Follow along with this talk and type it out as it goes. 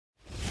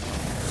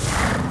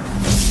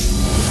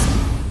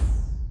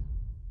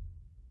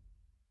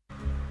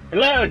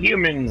Hello,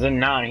 humans and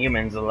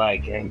non-humans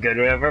alike, and good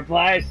whoever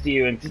applies to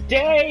you. And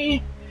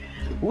today,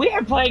 we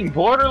are playing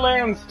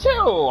Borderlands 2,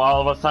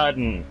 all of a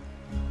sudden.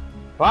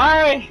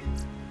 Why?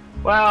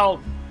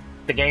 Well,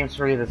 the game's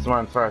free this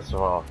month, first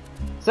of all.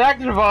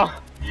 Second of all,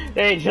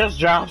 they just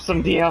dropped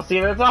some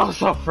DLC that's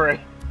also free.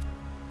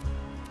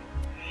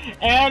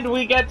 And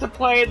we get to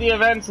play the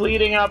events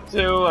leading up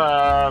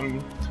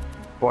to,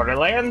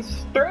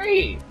 Borderlands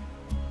 3.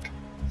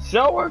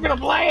 So we're gonna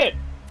play it.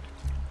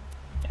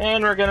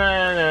 And we're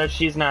gonna,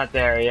 she's not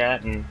there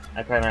yet, and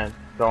I kinda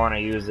don't wanna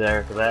use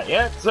her for that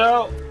yet,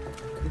 so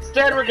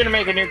instead we're gonna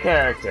make a new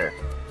character.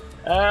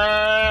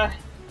 And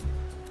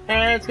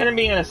it's gonna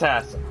be an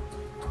assassin.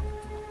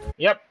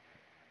 Yep.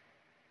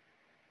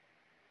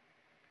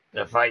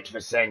 The fight for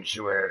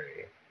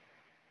Sanctuary.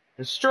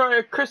 Destroy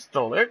a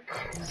crystal,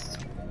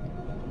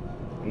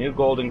 New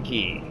golden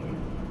key.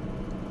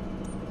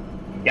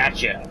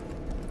 Gotcha.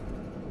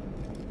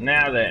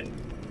 Now then.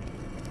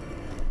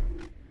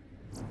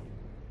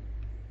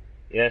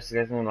 Yes, you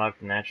guys unlock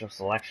the natural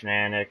selection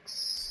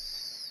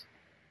annex.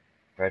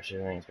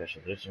 Purchasing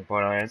special edition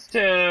Borderlands 2.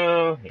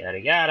 Yada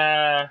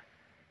yada.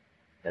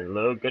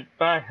 Hello,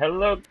 goodbye,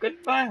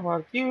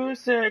 while you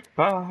say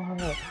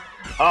goodbye.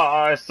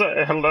 I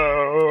say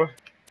hello.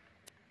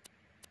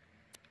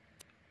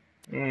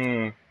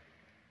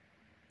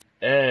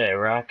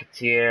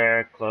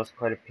 Rocketeer, close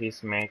quarter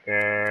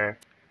peacemaker.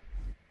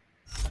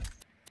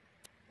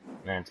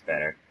 That's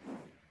better.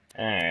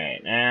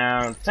 Alright,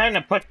 now time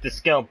to put the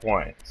skill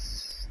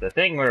points. The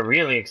thing we're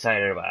really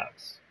excited about.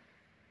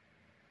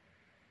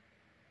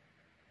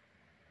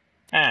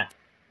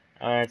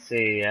 Let's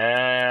see.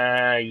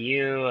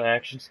 You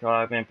action skill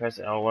augment, press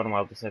L1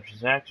 while deception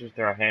is active.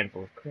 Throw a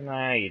handful of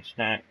kunai. Each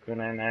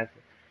kunai knife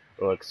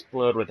will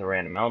explode with a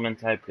random element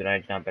type.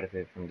 Kunai do not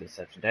benefit from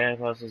deception damage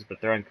losses, but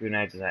throwing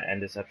kunai does not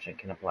end deception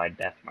can apply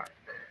death mark.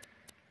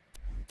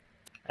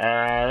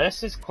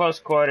 This is close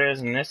quarters,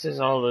 and this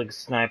is all the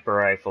sniper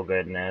rifle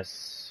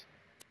goodness.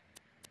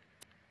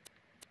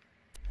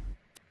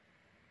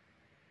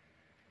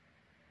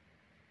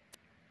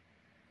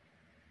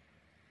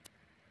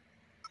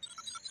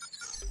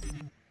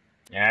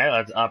 Alright,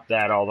 let's up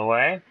that all the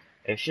way.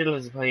 If shield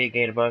is play, you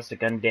gain a bonus to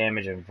gun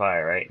damage and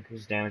fire, right?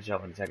 Increase damage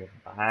out when attacked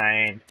from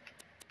behind.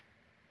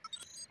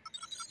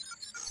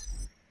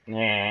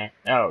 Nah.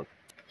 Oh,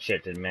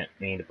 shit, didn't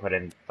mean to put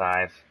in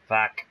 5.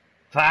 Fuck.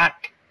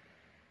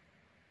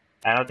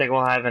 I don't think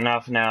we'll have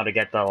enough now to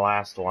get the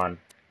last one.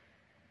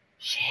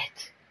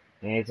 Shit.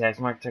 Any attacks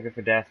marked target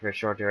for death for a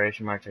short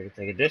duration. Marked target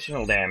take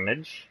additional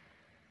damage.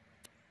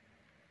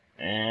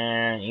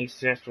 And each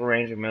successful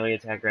range of melee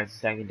attack grants a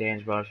stacking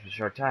damage bonus for a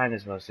short time.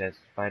 This bonus lasts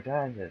 5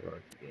 times. As well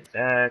as the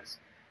attacks.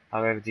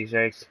 However, if these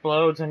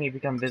explodes when you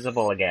become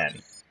visible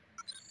again.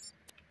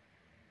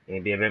 You need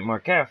to be a bit more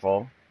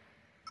careful.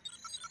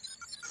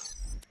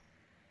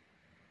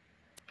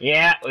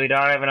 Yeah, we don't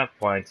have enough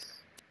points.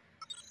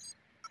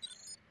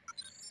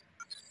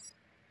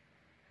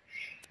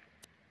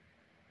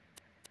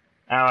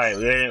 Oh wait,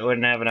 we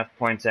wouldn't have enough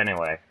points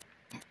anyway.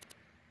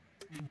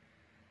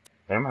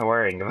 What am I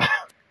worrying about?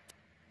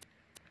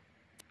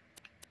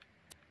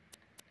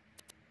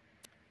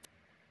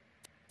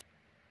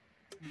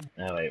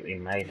 Oh wait, we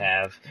might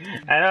have.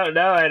 I don't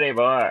know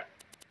anymore.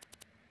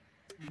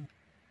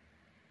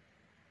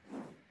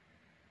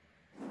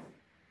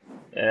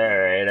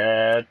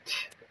 Alright,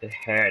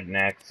 hair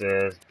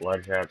nexus,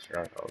 bloodshot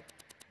struggle.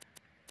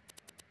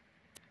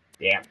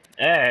 Damn.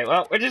 Alright,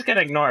 well, we're just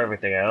gonna ignore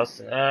everything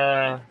else.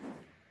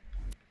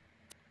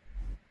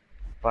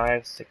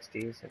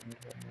 560,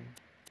 720.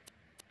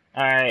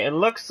 Alright, it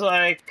looks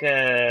like,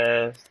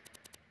 damn.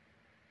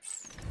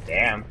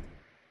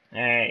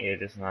 Alright, you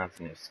just unlocked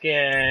some new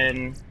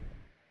skin.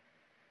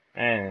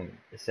 And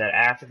it said,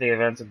 after the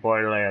events of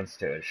Borderlands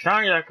 2. It's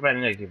strongly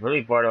recommended that you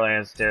complete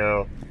Borderlands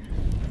 2.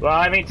 Well,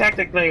 I mean,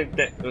 technically,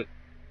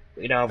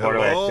 we know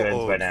Borderlands 2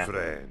 ends by now.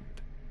 Friend.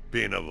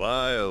 Been a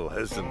while,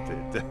 hasn't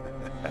it?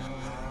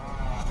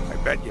 I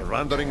bet you're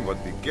wondering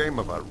what became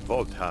of our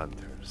vault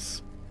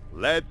hunters.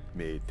 Let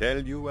me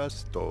tell you a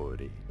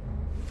story.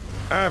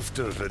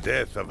 After the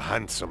death of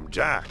Handsome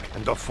Jack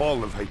and the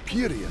fall of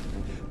Hyperion,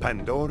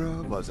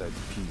 Pandora was at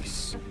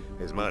peace,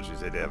 as much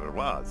as it ever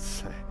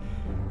was.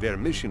 Their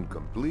mission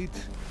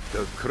complete,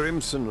 the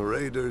Crimson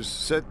Raiders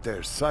set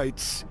their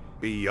sights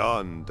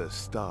beyond the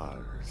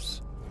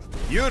stars.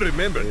 You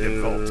remember the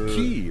vault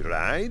key,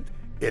 right?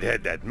 It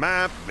had that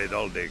map with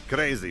all the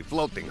crazy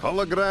floating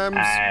holograms.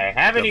 I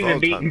haven't even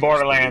beaten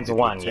Borderlands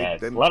 1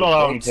 yet, let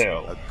alone 2.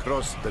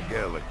 Across the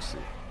galaxy.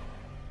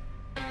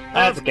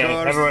 That's okay,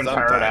 everyone's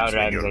heard out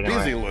when you're anyway.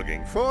 busy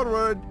looking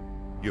forward,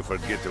 you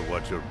forget to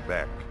watch your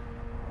back.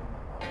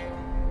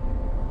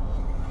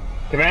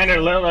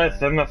 Commander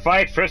Lilith in the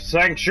fight for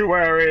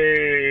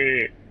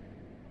Sanctuary!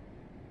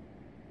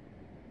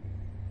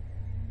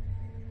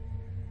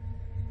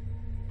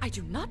 I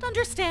do not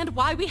understand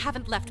why we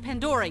haven't left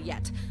Pandora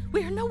yet.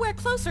 We are nowhere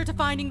closer to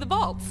finding the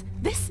vaults.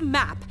 This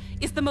map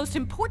is the most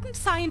important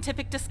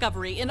scientific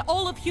discovery in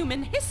all of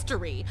human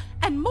history,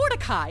 and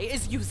Mordecai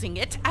is using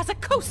it as a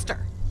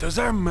coaster. Does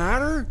that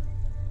matter?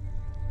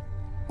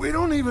 We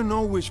don't even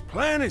know which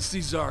planets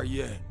these are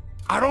yet.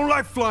 I don't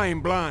like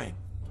flying blind.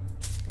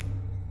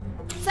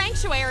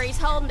 Sanctuary's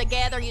holding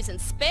together using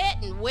spit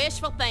and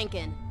wishful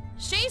thinking.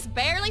 She's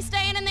barely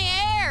staying in the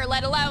air,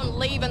 let alone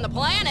leaving the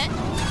planet.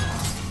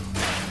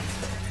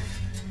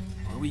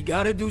 Well, we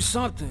gotta do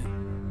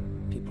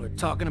something. People are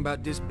talking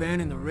about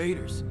disbanding the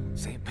Raiders,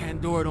 saying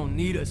Pandora don't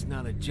need us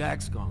now that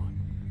Jack's gone.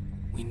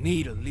 We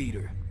need a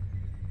leader.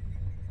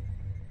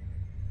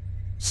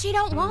 She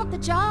don't want the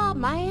job,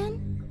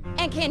 man.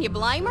 And can you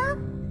blame her?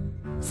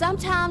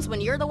 Sometimes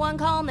when you're the one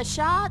calling the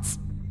shots,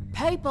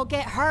 people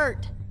get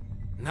hurt.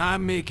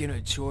 Not making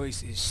a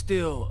choice is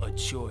still a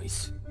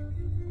choice.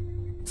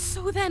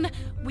 So then,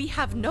 we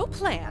have no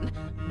plan,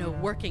 no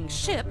working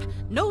ship,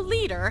 no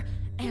leader,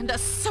 and a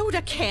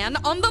soda can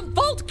on the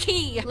vault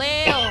key!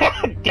 Lil,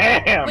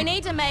 Damn! we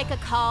need to make a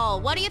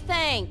call. What do you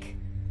think?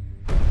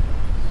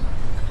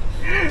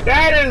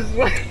 That is...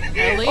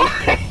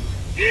 Ellie?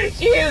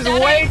 She is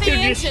That way ain't the too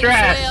entrance,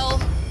 distressed. Lil.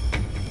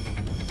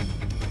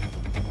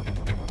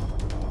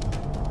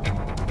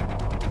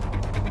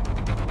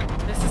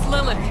 This is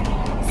Lilith.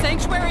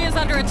 Sanctuary is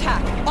under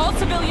attack. All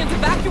civilians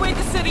evacuate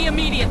the city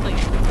immediately.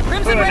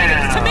 Crimson Who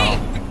Raiders, to now?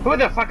 me! Who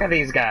the fuck are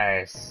these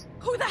guys?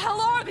 Who the hell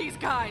are these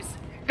guys?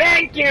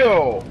 Thank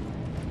you!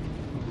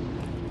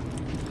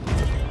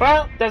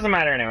 Well, doesn't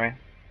matter anyway.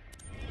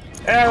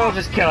 We'll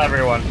just kill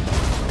everyone.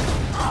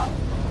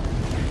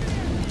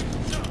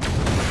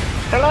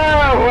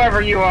 Hello,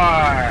 whoever you are!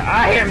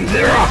 I am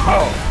Zero!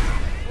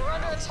 We're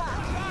under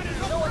attack.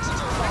 You know what to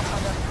do,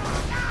 Bartender.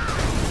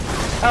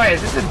 Oh wait,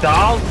 is this a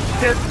doll's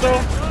pistol?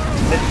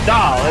 It's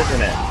doll,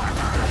 isn't it?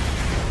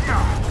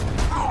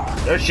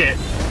 Oh shit.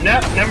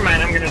 Nope, never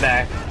mind, I'm gonna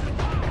die.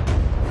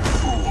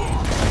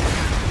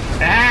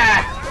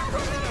 Ah!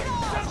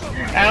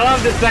 I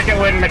love the second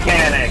wind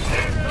mechanic.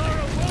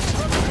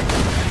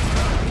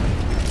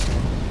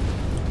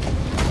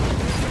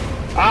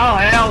 Oh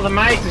hell, the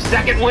mice of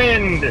second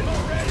wind!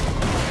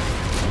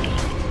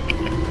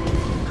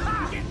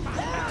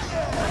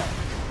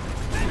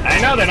 I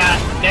know they're not.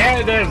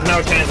 There's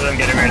no chance of them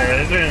getting rid of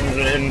it. It's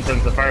been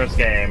since the first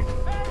game.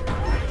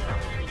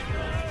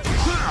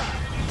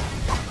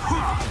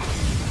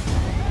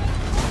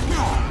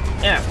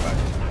 Yeah,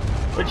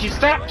 fuck. Would you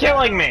stop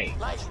killing me?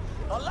 Like,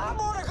 a lot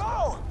more to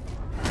go.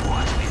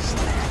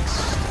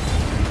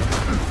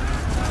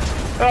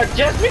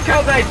 Just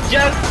because I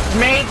just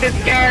made this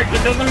character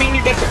doesn't mean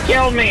you get to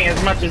kill me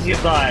as much as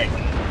you'd like.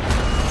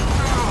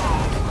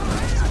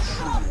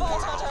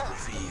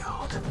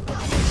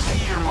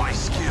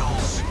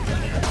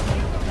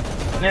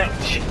 Yeah,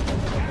 shit.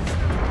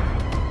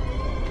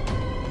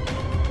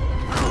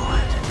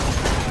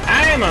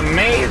 I am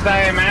amazed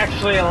I am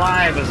actually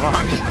alive as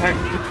long as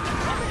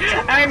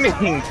I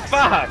mean,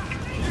 fuck!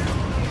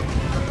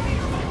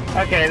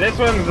 Okay, this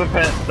one's a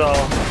pistol.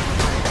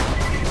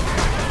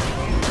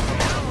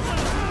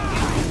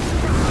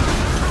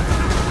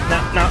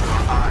 No.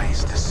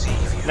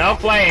 No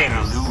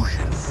flames.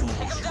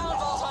 Get down,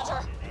 Vault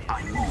Hunter.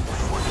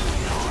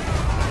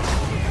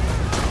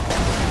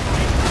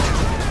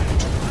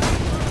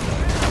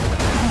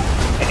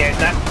 Okay,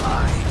 stop.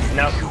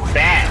 No,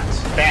 bad.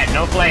 Bad,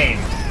 no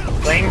flames.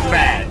 Flames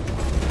bad.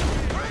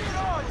 Bring it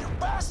on, you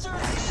bastard.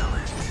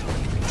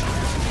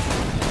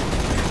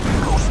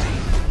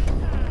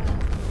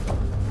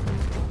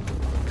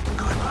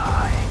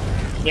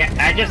 Yeah,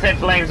 I just said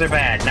flames are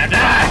bad. Now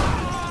die!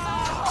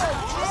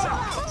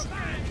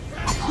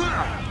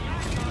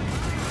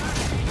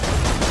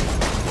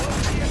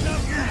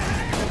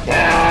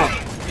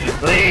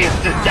 Please,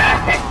 just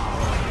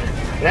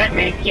die! Let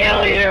me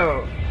kill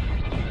you!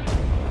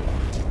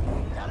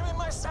 Got him in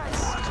my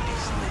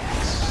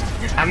sights.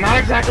 I'm not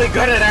exactly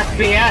good at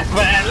FPS,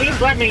 but at least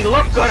let me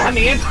look good on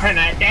the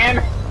internet, damn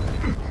it!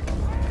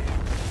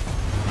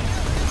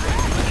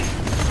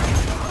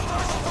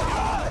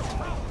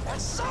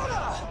 That's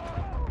soda.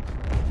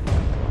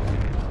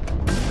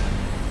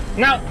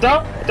 No,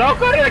 don't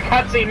go to the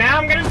cutscene now,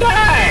 I'm gonna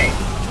die!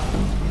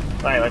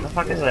 Wait, what the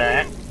fuck is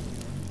that?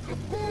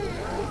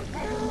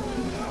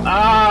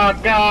 Oh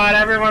god,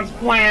 everyone's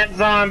plant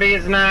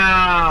zombies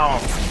now!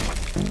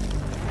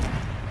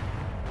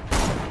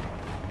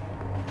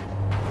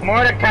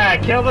 Mordecai,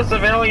 kill the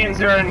civilians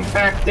who are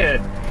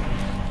infected!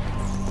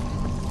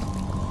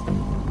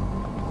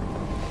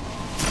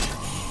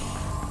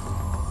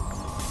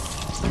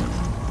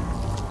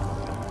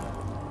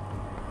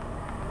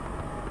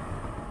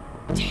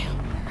 Damn,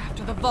 they're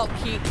after the vault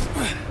key.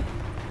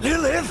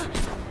 Lilith!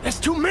 There's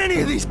too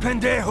many of these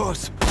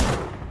pendejos!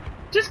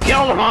 Just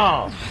kill them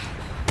all!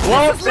 Blow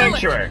up This is Lilith.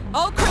 Sanctuary!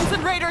 All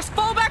Crimson Raiders,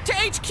 fall back to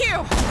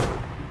HQ!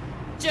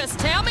 Just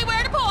tell me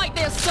where to point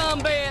this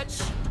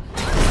sumbitch.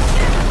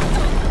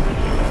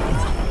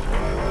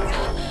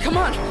 Come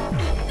on!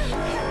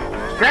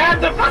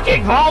 Grab the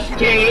fucking vault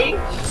key!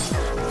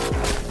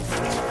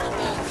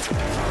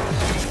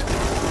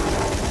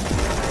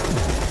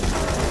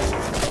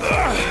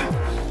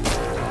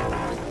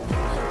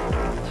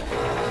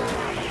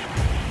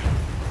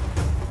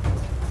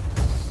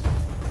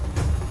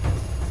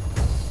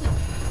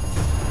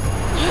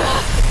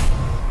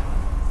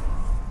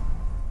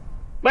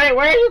 Wait,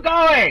 where are you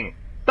going?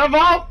 The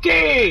vault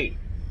key!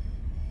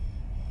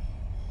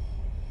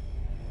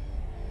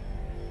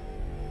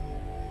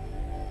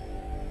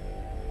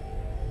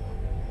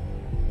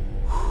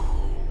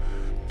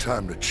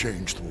 Time to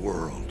change the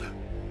world.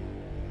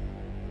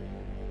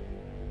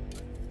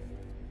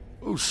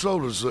 Whose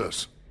soul is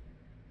this?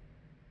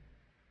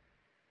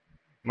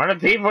 One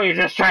of the people you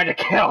just tried to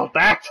kill,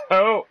 that's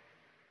who!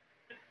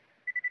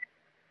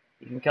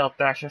 You can kill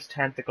Thrasher's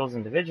tentacles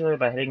individually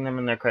by hitting them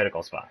in their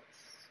critical spots.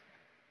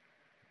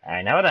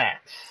 I know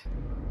that.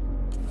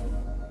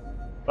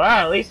 Well,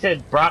 at least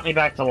it brought me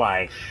back to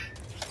life.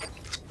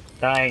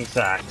 Dying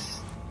sucks.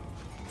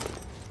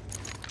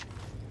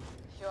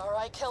 You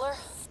alright, killer?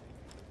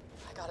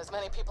 I got as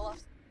many people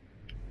off.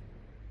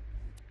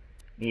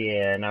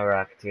 Yeah, no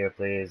Rocketeer,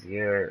 please.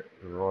 Your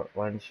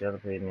one shield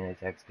complete melee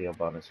attack deal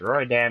bonus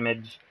Roy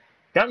damage.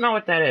 Don't know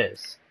what that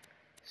is.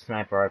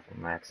 Sniper rifle,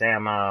 max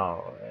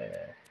ammo.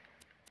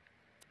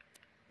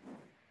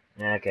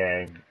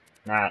 Okay,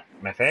 not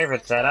my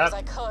favorite setup,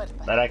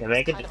 but I can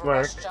make it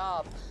work.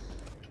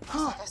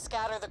 I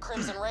scatter the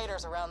Crimson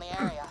Raiders around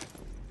the area.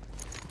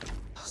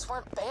 Those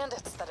weren't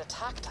bandits that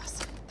attacked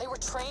us. They were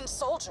trained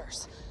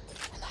soldiers.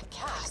 And that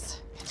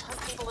gas, it turned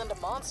people into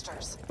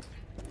monsters.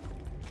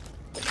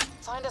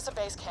 Find us a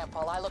base camp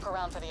while I look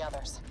around for the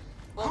others.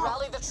 We'll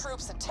rally the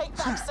troops and take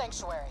back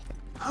Sanctuary.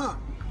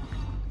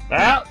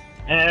 Well,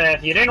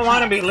 if you didn't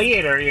want to be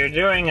leader, you're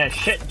doing a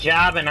shit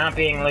job at not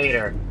being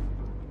leader.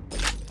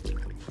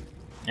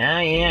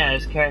 Ah, yeah,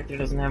 this character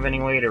doesn't have any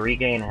way to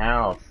regain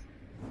health.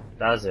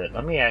 Does it?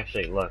 Let me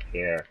actually look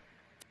here.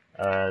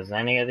 Does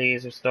any of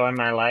these restore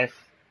my life?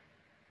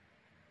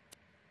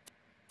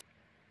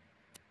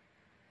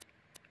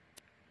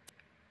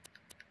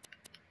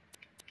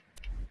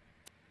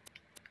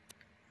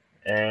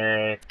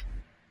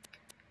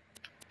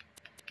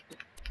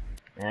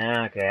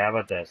 Okay, how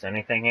about this?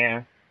 Anything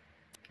here?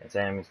 It's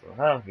enemies full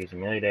health, use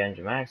melee damage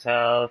to max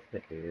health,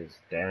 use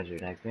damage to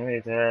your next melee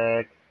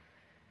attack,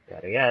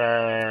 yada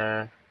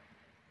yada,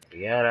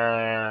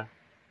 yada.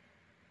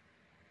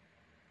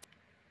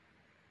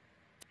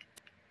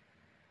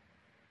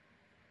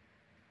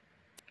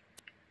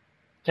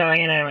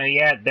 Killing an enemy,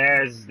 yeah,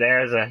 there's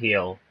a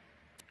heal.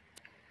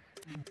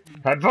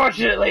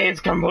 Unfortunately, it's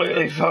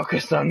completely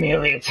focused on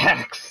melee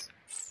attacks.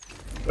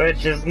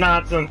 Which is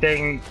not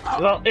something...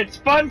 Well, it's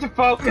fun to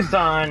focus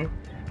on,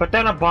 but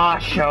then a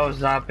boss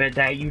shows up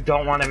that you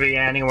don't want to be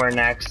anywhere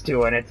next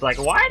to, and it's like,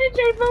 why did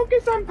they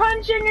focus on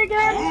punching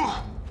again?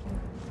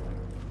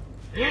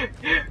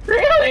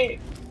 Really?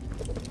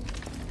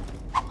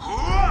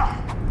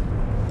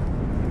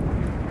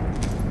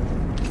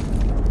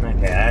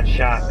 Okay, that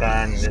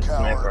shotgun, this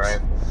sniper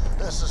rifle.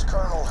 This is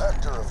Colonel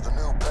Hector of the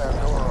new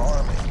Pandora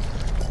Army.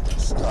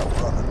 Stop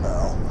running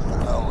now.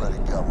 I already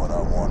got what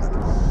I wanted.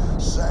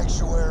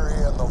 Sanctuary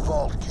and the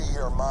vault key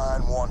are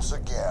mine once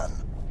again.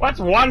 What's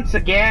once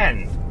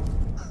again?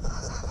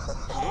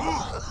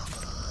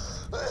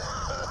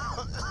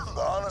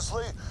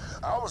 Honestly,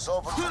 I was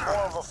hoping for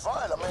more of a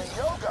fight. I mean,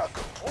 y'all got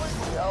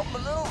completely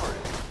outmaneuvered.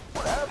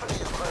 What happened to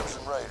you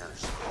Crimson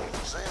Raiders?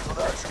 Seems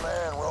without your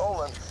man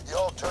Roland,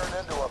 y'all turned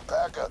into a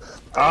pack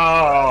of...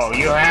 Oh,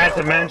 you had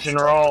to mention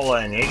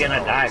Roland. You're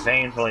gonna die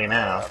painfully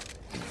now.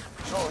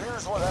 So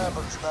here's what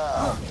happens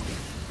now.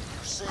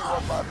 You see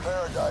what my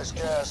paradise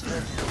gas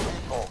did to your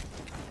people.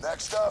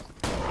 Next up,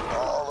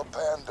 all of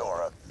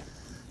Pandora.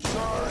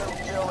 Sure, it'll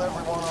kill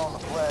everyone on the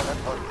planet,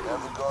 but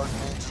every garden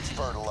needs its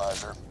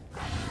fertilizer.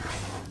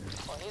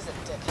 Well, he's a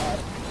dickhead.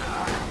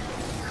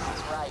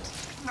 He's right.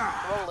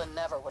 Roland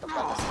never would have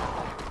let this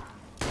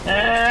happen.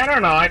 I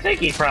don't know. I think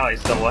he probably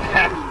still would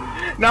have.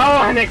 No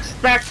one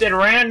expected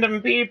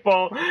random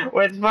people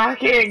with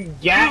fucking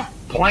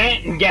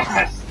plant and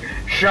gas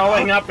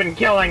showing up and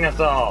killing us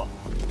all.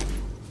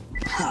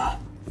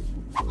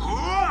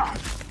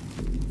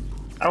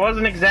 I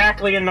wasn't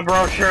exactly in the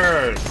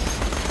brochures.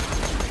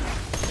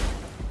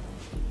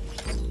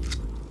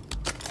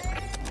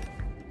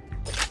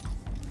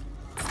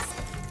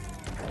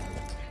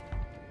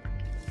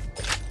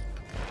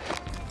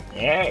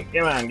 Yeah,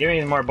 come on, give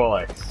me more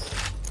bullets.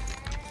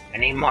 I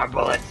need more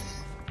bullets.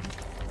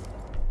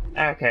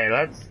 Okay,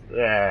 let's,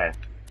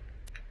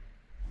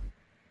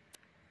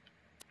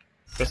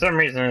 for some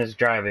reason it's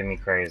driving me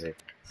crazy.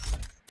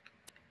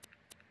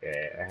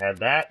 Okay, I had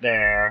that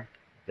there.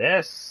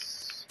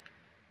 This.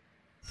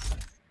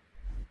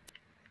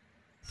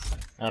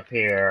 Up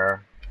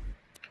here.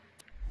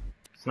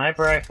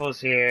 Sniper rifles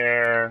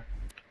here.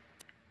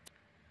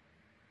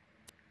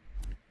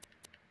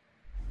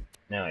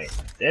 No, wait.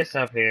 This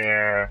up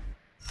here.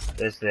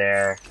 This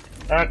there.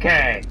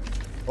 Okay.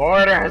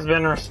 Order has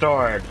been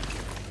restored.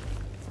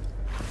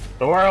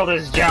 The world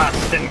is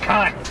just and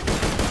kind.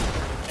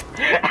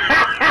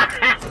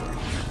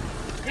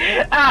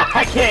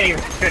 I can't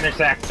even finish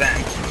that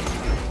sentence.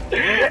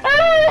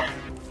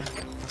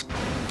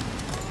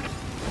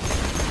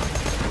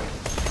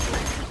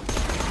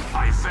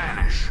 I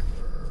vanish.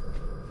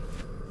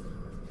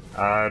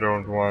 I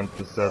don't want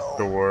to set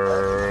the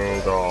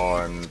world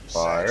on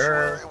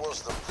fire. Sanctuary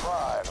was the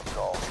pride of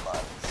Gall's mighty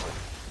fleet.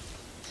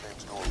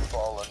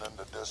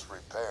 this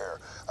repair.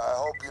 I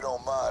hope you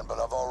don't mind, but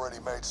I've already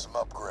made some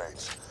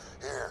upgrades.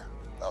 Here,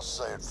 I'll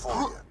say it for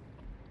you.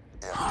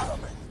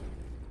 Incoming.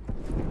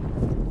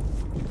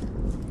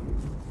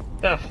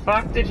 The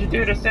fuck did you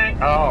do to Sang?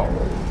 Oh.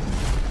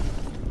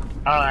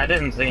 Oh, that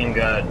didn't seem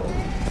good.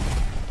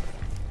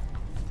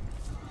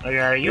 Okay,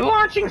 are you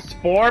launching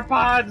spore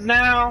pods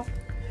now?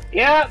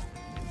 Yep.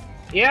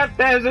 Yep,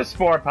 there's the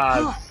spore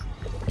pods.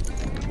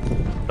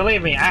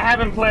 Believe me, I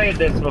haven't played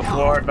this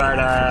before, but,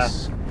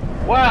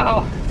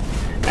 well,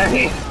 I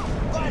mean,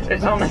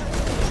 it's only... This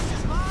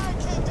is my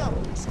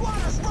kingdom!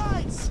 Squatter's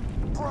rights!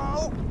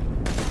 Bro!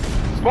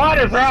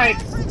 Squatter's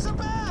rights! Freaks are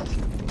back!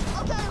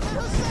 Okay,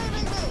 who's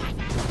saving me?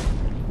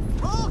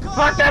 Roll call!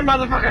 Fuck that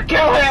motherfucker,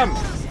 kill him!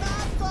 Orders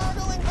not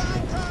gargling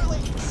Vine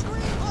Curly!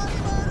 Scream bloody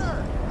murder!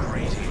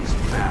 Greetings,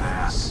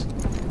 badass.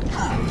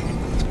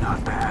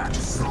 Not bad.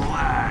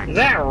 Slag. Is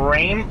that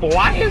rainbow?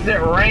 Why is it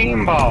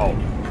rainbow?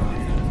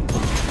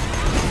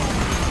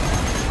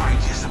 I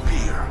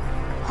disappear.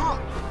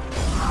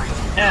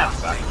 Yeah.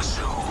 Think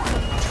so.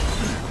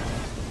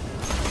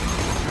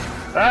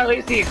 Well, at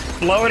least the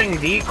exploding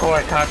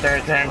decoy caught their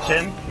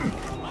attention.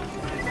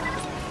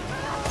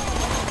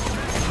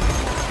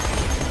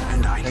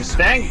 And I And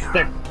disappear. thanks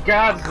to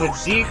gods, the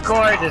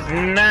decoy does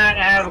not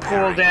have a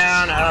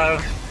cooldown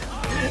of,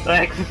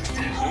 like,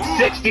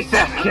 60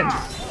 seconds.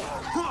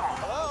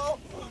 Hello?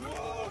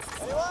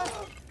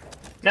 Anyone?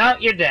 No,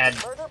 you're dead.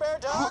 Murder Bear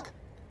Dog?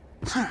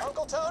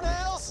 Uncle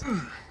Toenails?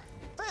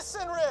 Fists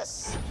and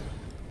wrists!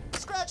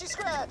 Scratchy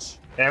Scratch!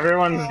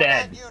 Everyone's Oh,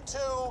 dead. and you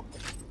too.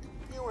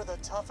 You were the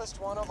toughest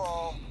one of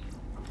all.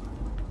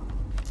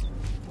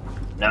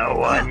 No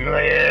one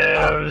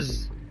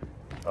lives.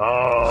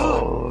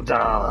 Oh,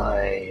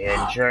 die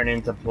and turn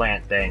into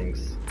plant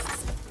things.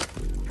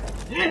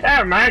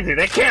 That reminds me,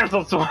 they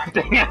canceled Swamp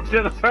Thing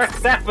after the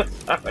first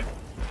episode.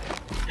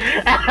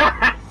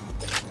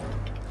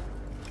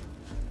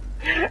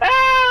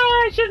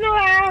 I shouldn't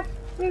laugh.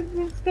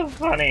 It's still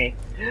funny.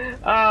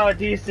 Oh,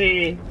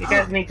 DC, you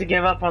guys need to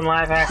give up on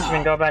live action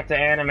and go back to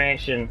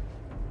animation.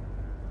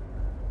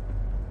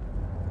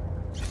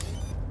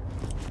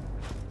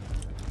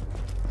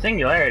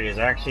 Singularities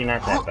are actually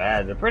not that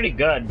bad. They're pretty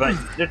good, but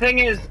the thing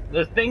is,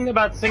 the thing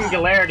about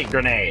singularity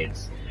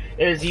grenades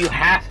is you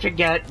have to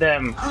get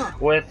them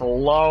with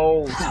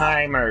low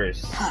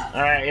timers.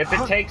 Alright, if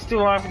it takes too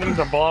long for them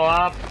to blow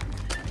up,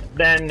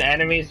 then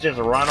enemies just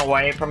run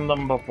away from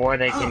them before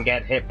they can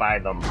get hit by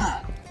them.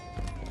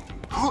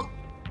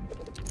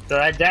 So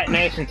that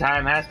detonation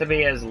time has to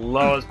be as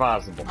low as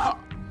possible.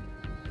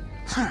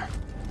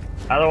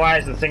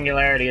 Otherwise, the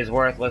singularity is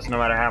worthless no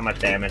matter how much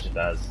damage it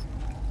does.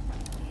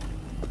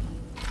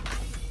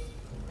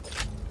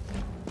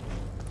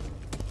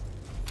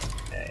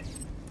 Okay.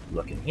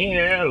 Looking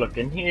here,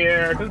 looking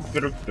here.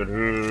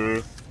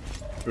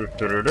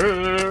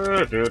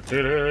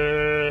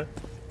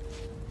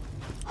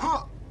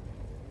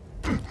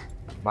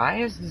 Why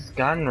is this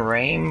gun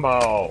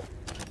rainbow?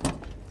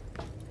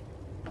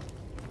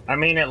 I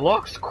mean, it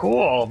looks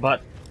cool,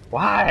 but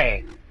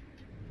why?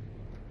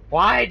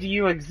 Why do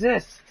you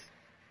exist?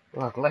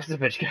 Look, let the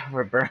bitch get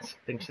over it, burn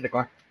something to the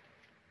ground.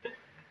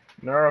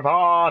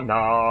 Nirvana.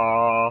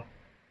 Oh,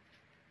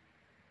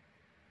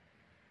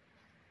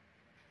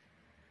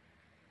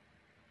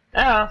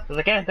 because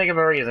I can't think of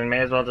a reason, may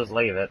as well just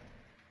leave it.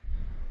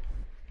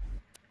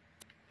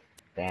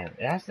 Damn,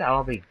 it has to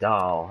all be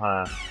dull,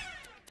 huh?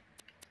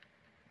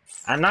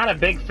 I'm not a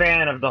big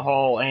fan of the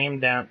whole aim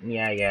down.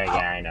 Yeah,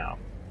 I know.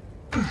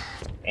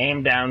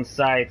 Aim down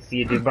sights,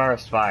 you do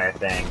burst fire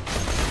thing.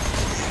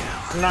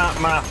 Not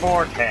my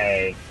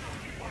forte.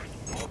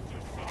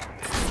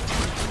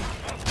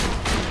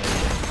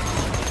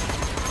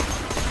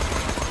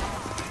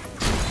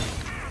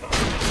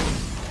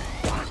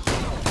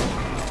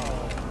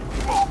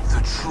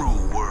 The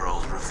true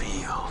world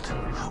revealed.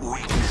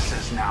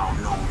 Weaknesses now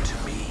known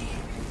to me.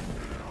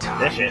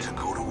 Time to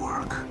go to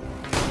work.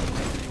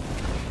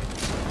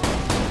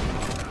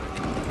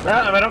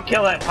 Well, if I don't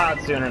kill that pod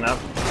soon enough.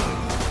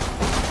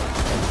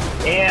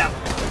 Yeah.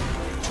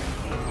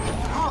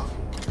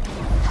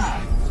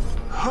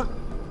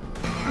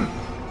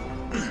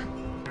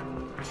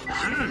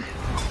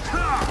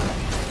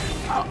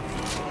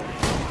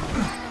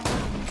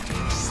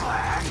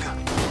 Slag.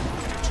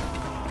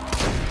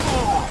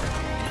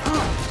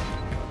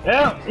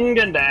 Well, I'm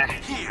gonna die.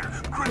 Here,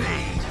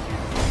 grenade.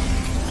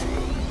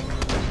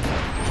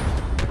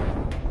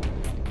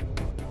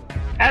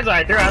 As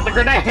I threw out the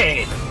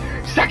grenade!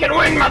 Second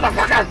wind,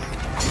 motherfuckers!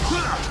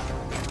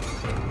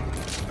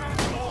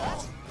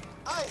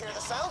 I hear the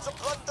sounds of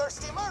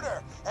bloodthirsty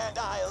murder, and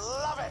I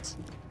love it!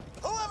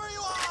 Whoever you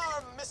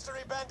are,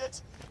 mystery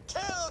bandit,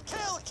 kill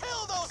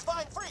those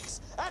fine freaks,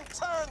 and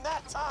turn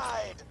that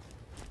tide!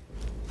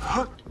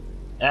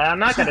 I'm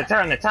not gonna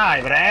turn the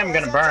tide, but I am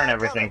gonna burn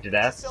everything to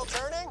death. Still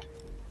turning?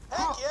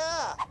 Heck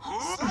yeah!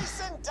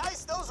 Slice and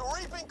dice those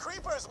reaping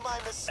creepers, my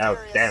Oh,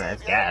 mysterious damn it,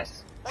 it's savior.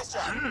 gas. Nice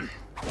job.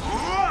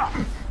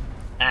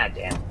 Ah,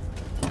 damn.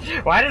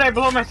 Why did I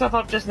blow myself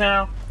up just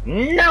now?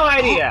 No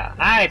idea!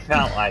 I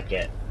felt like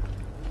it.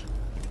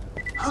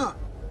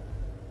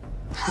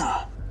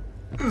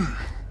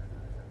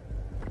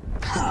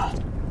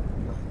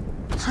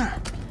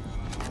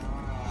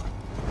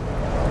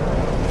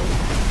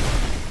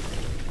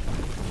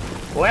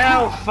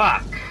 Well,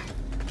 fuck.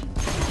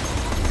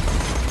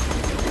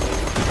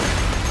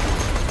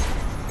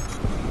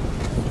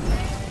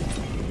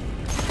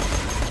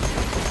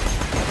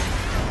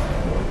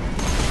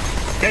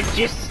 Could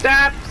you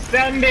stop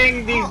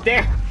sending these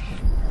damn...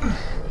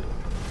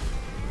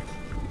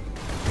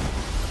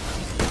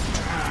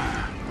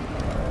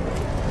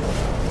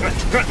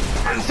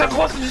 I'm so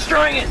close to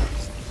destroying it!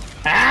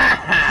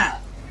 Ah!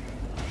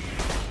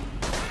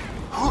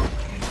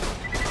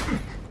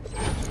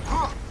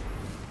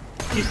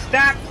 You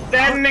stop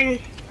sending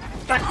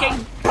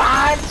fucking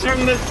pods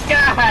from the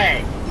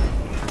sky!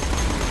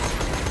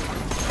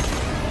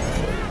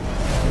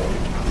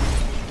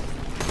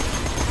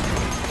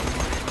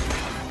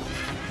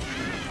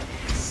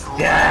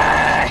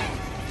 Die!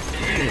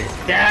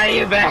 Die,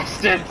 you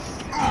bastards!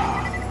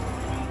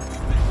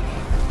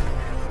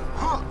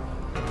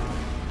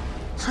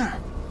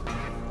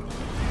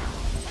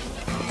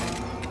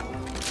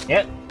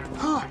 Yep.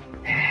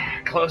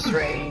 Close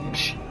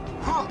range.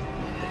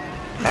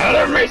 Now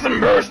there may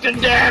some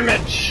boosted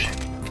damage!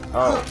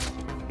 Oh.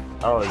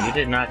 Oh, you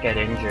did not get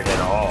injured at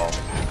all.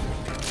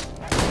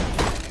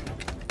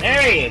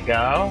 There you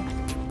go.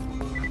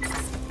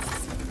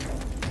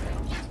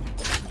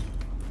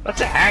 What's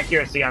the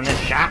accuracy on this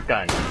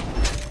shotgun?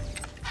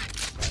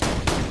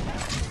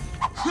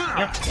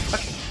 Yep.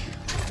 Okay.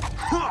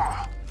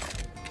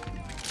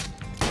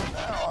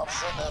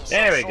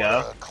 There we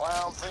go.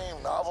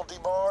 Clown-themed novelty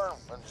bar,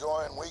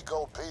 enjoying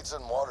Weeko pizza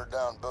and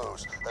watered-down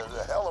booze. It's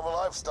a hell of a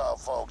lifestyle,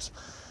 folks,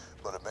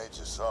 but it made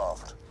you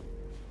soft.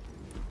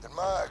 In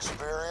my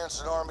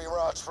experience, an army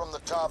rots from the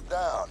top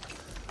down.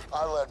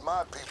 I led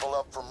my people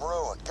up from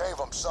ruin, gave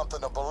them something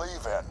to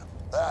believe in.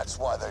 That's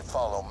why they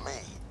follow me.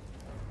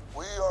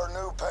 We are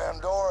New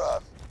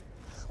Pandora.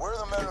 We're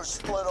the men who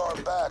split our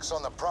backs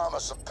on the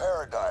promise of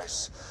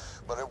paradise,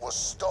 but it was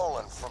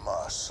stolen from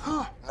us.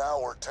 Now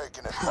we're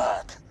taking it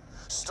back.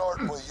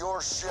 Starting with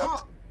your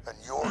ship and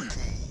your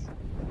key.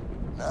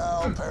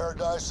 Now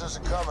paradise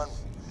isn't coming,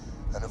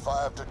 and if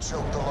I have to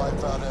choke the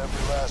life out of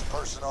every last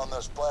person on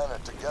this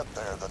planet to get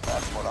there, then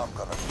that's what I'm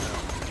gonna do.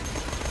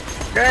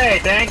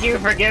 Great, thank you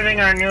for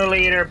giving our new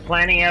leader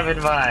plenty of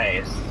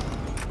advice.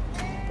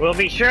 We'll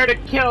be sure to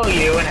kill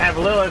you and have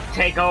Lilith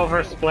take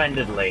over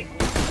splendidly.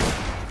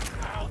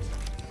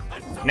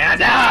 Now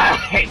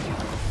die!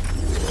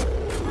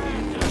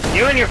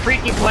 You and your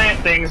freaky plant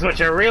things,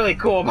 which are really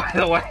cool, by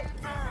the way.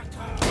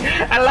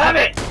 I love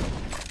it!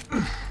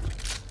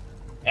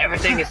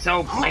 Everything is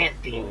so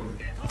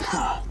plant-themed.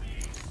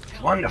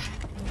 It's wonderful.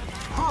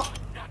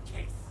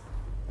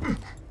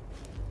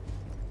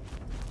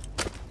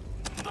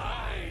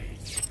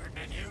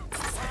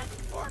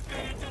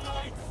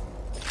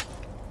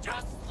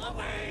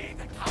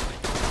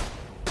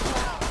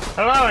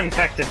 Hello,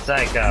 infected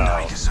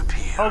psycho.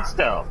 Hold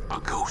still. A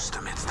ghost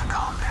amidst the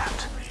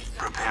combat,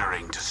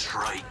 preparing to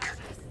strike.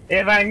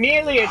 If I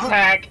immediately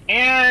attack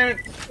and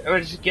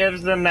which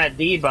gives them that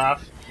debuff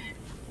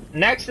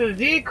next to the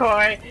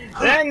decoy,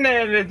 then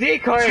the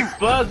decoy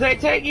explodes, they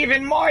take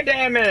even more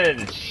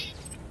damage!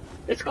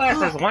 This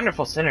class has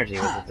wonderful synergy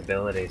with its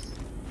abilities.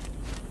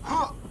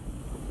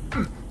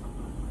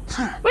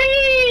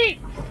 Whee!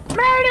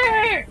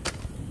 Murder!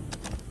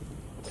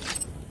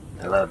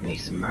 I love me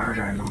some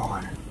murder in the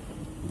morning.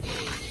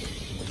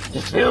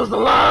 Just fills the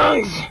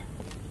lungs!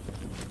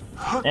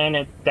 And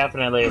it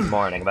definitely is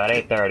morning, about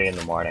 8:30 in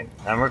the morning.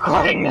 I'm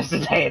recording this the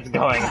day it's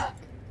going.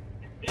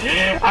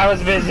 I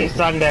was busy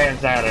Sunday and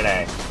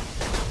Saturday.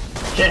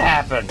 Shit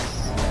happens.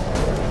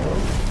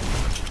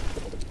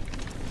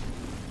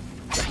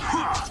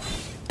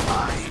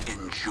 I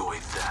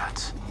enjoyed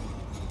that.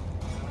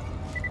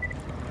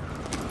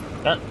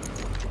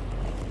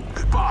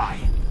 Goodbye.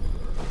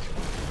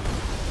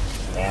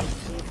 Damn.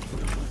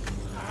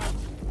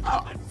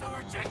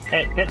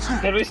 Hey,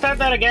 could we start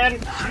that again?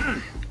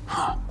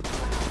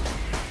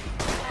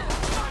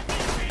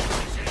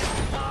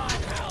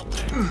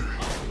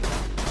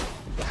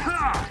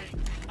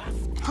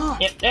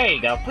 Yep, there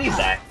you go. Please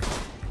die.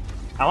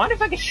 I wonder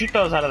if I can shoot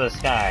those out of the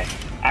sky.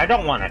 I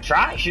don't want to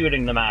try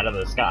shooting them out of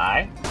the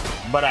sky,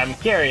 but I'm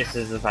curious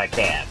as if I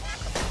can.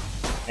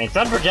 And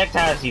some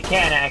projectiles you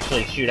can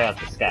actually shoot out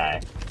the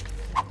sky.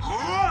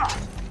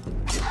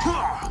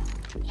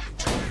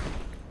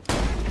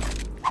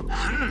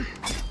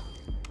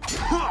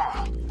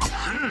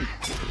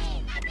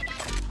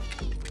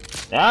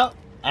 Well,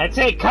 I'd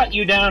say cut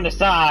you down to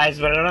size,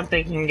 but I don't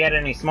think you can get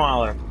any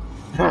smaller.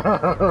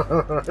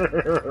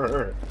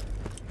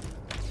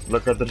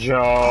 Look at the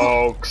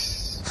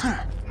jokes!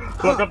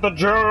 Look at the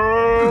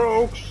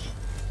jokes!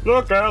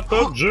 Look at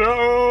the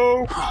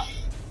jokes!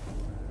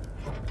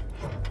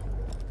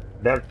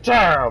 They're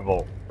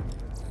terrible!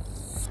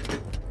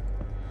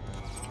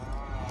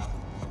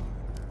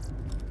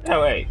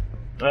 Oh wait,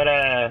 what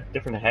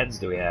different heads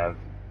do we have?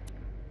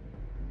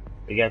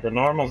 We got the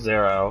normal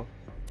 0,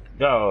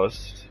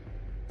 Ghost,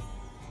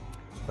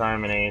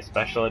 Harmony,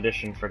 Special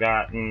Edition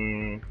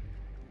Forgotten,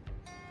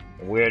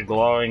 weird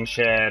glowing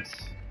shit,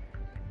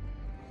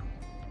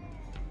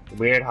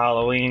 weird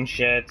Halloween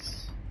shit.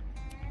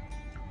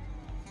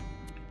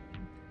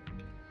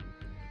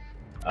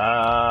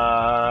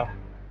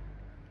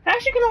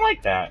 Actually gonna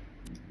like that.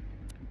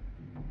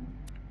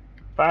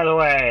 By the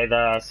way,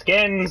 the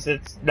skins,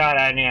 it's not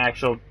any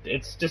actual,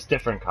 it's just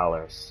different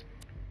colors.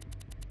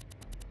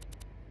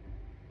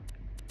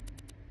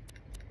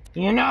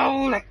 You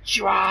know that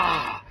you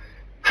are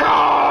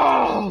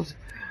cold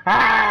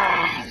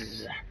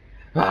as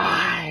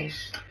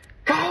ice,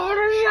 cold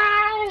as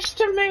ice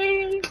to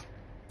me.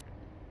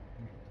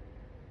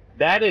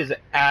 That is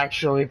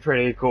actually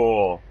pretty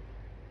cool.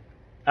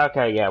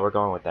 Okay, yeah, we're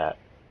going with that.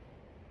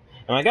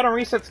 Am I gonna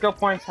reset skill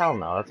points? Hell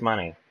no, that's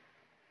money.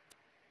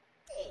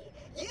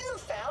 You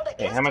found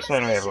a Hey, how much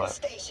time do we have left?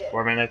 station.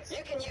 4 minutes?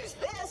 You can use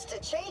this to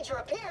change your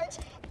appearance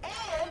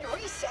and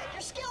reset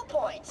your skill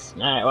points.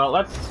 Alright, well,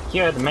 let's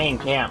secure the main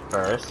camp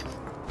first.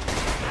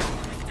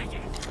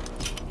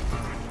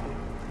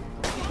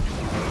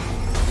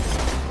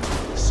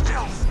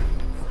 Stealth.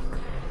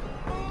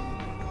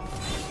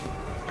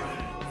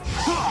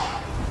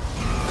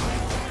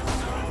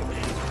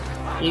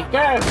 You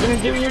guys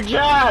didn't do your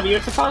job!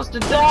 You're supposed to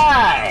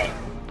die!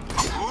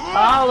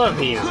 All of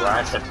you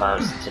are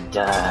supposed to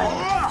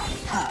die.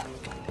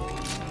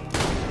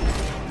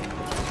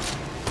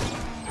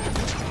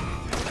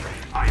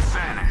 I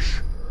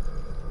vanish.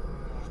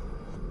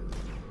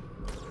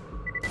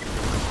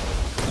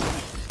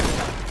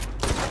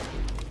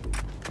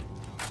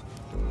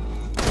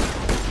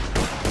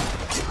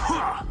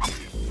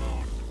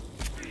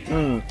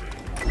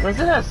 Since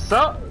it has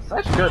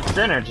such good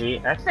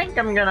synergy, I think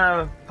I'm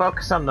gonna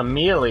focus on the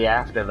melee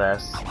after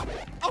this.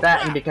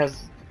 That and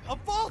because... A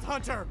Vault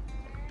Hunter!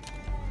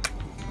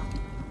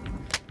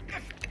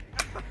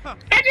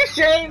 I just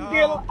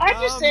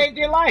saved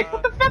your life!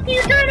 What the fuck are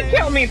you trying to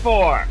kill me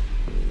for?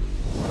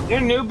 You're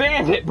a new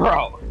bandit,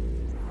 bro!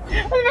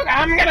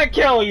 I'm gonna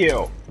kill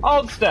you!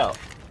 Hold still.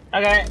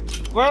 Okay,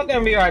 we're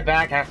gonna be right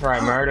back after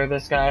I murder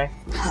this guy.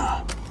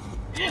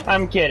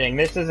 I'm kidding,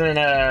 this isn't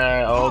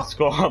old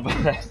school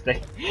Bethesda.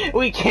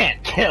 We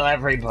can't kill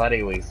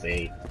everybody we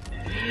see.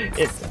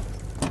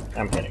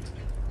 I'm kidding.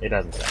 It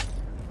doesn't say.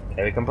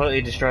 It would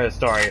completely destroy the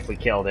story if we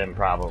killed him,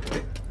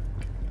 probably.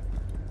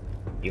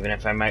 Even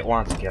if I might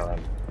want to kill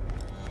him.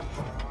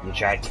 You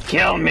tried to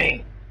kill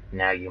me!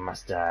 Now you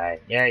must die.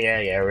 Yeah,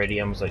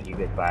 Iridium's what you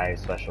could buy a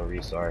special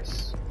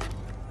resource.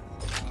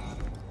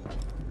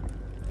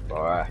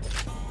 Boy.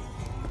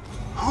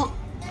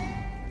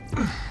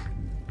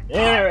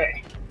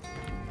 Anyway.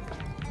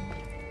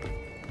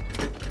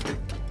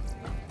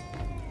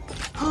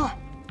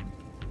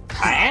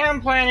 I am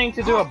planning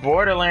to do a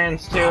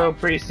Borderlands 2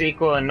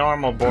 pre-sequel and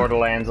normal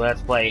Borderlands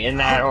Let's Play in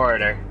that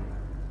order.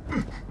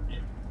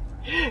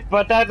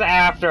 But that's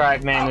after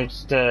I've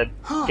managed to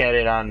get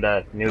it on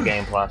the New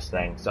Game Plus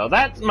thing, so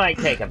that might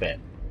take a bit.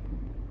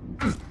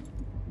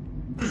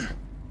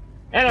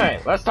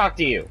 Anyway, let's talk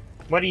to you.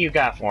 What do you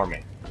got for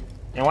me?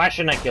 And why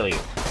shouldn't I kill you?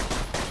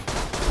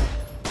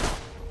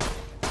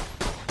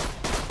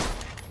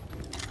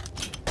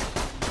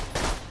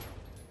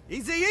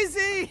 Easy,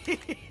 easy!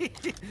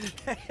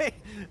 Hey,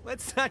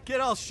 let's not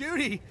get all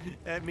shooty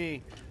at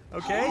me,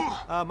 okay?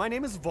 My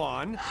name is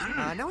Vaughn.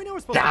 Now I know we're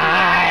supposed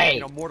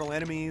to be, mortal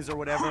enemies or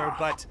whatever,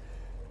 but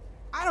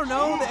I don't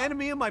know, the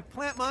enemy of my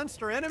plant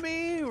monster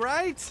enemy,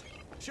 right?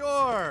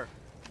 Sure.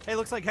 Hey,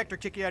 looks like Hector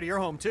kicked you out of your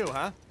home too,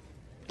 huh?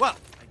 Well,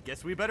 I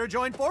guess we better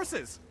join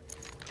forces.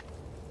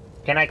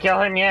 Can I kill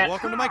him yet?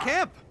 Welcome to my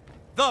camp,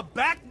 the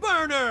Back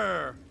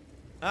Burner!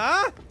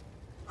 Huh?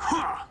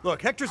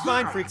 Look, Hector's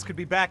Vine Freaks could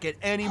be back at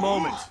any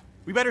moment.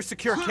 We better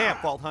secure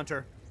camp, Vault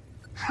Hunter.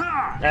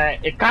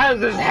 It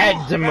causes his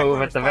head to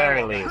move at the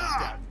very least.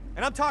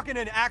 And I'm talking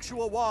an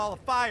actual wall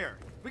of fire.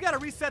 We gotta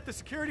reset the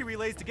security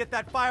relays to get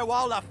that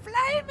firewall to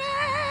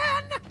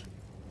flaming!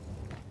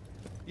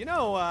 You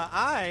know,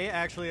 I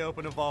actually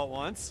opened a vault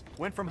once.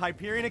 Went from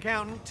Hyperion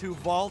accountant to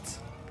vault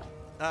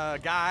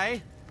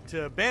guy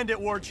to bandit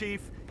war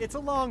chief. It's a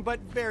long but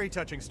very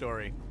touching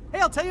story. Hey,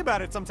 I'll tell you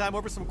about it sometime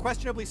over some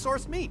questionably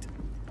sourced meat.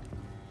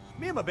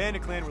 Me and my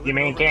bandit clan were living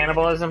mean over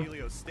cannibalism? at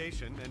Helios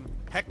Station, and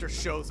Hector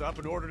shows up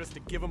and ordered us to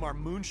give him our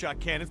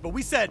moonshot cannons, but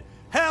we said,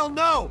 hell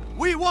no,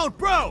 we won't,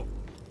 bro!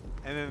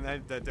 And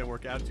then that didn't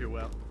work out too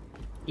well.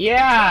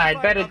 Yeah, I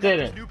bet it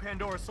didn't. New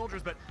Pandora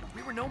soldiers, but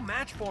we were no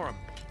match for them.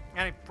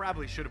 And I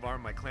probably should have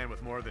armed my clan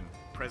with more than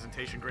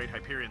presentation-grade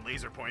Hyperion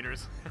laser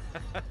pointers.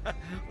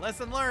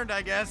 Lesson learned,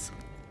 I guess.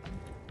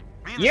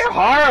 You're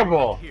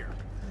horrible! Here.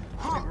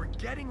 We were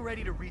getting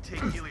ready to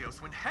retake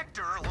Helios when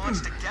Hector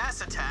launched a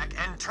gas attack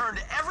and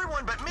turned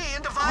everyone but me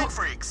into Vine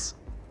Freaks.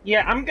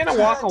 Yeah, I'm gonna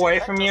walk away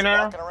from you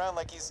now. Walking around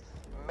like he's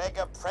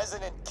Mega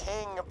President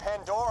King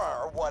Pandora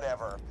or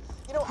whatever.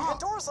 You know,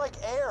 Pandora's like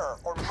air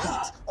or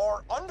meat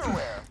or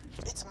underwear.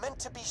 It's meant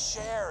to be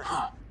shared.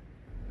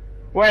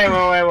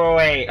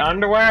 Wait.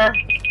 Underwear?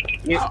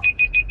 You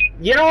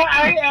know what?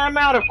 I am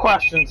out of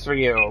questions for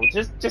you.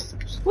 Just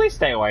please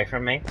stay away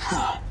from me.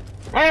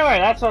 Anyway,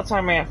 that's all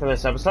time we have for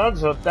this episode,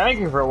 so thank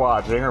you for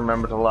watching.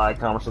 Remember to like,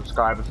 comment,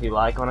 subscribe if you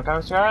like, want to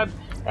comment, subscribe.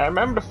 And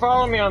remember to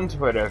follow me on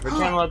Twitter for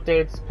channel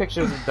updates,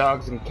 pictures of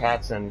dogs and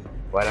cats, and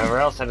whatever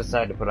else I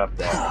decide to put up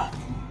there.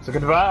 So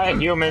goodbye,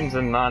 humans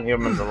and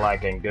non-humans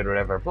alike, and good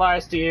whatever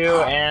applies to you,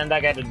 and I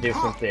gotta do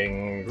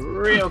something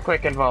real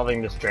quick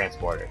involving this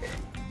transporter here.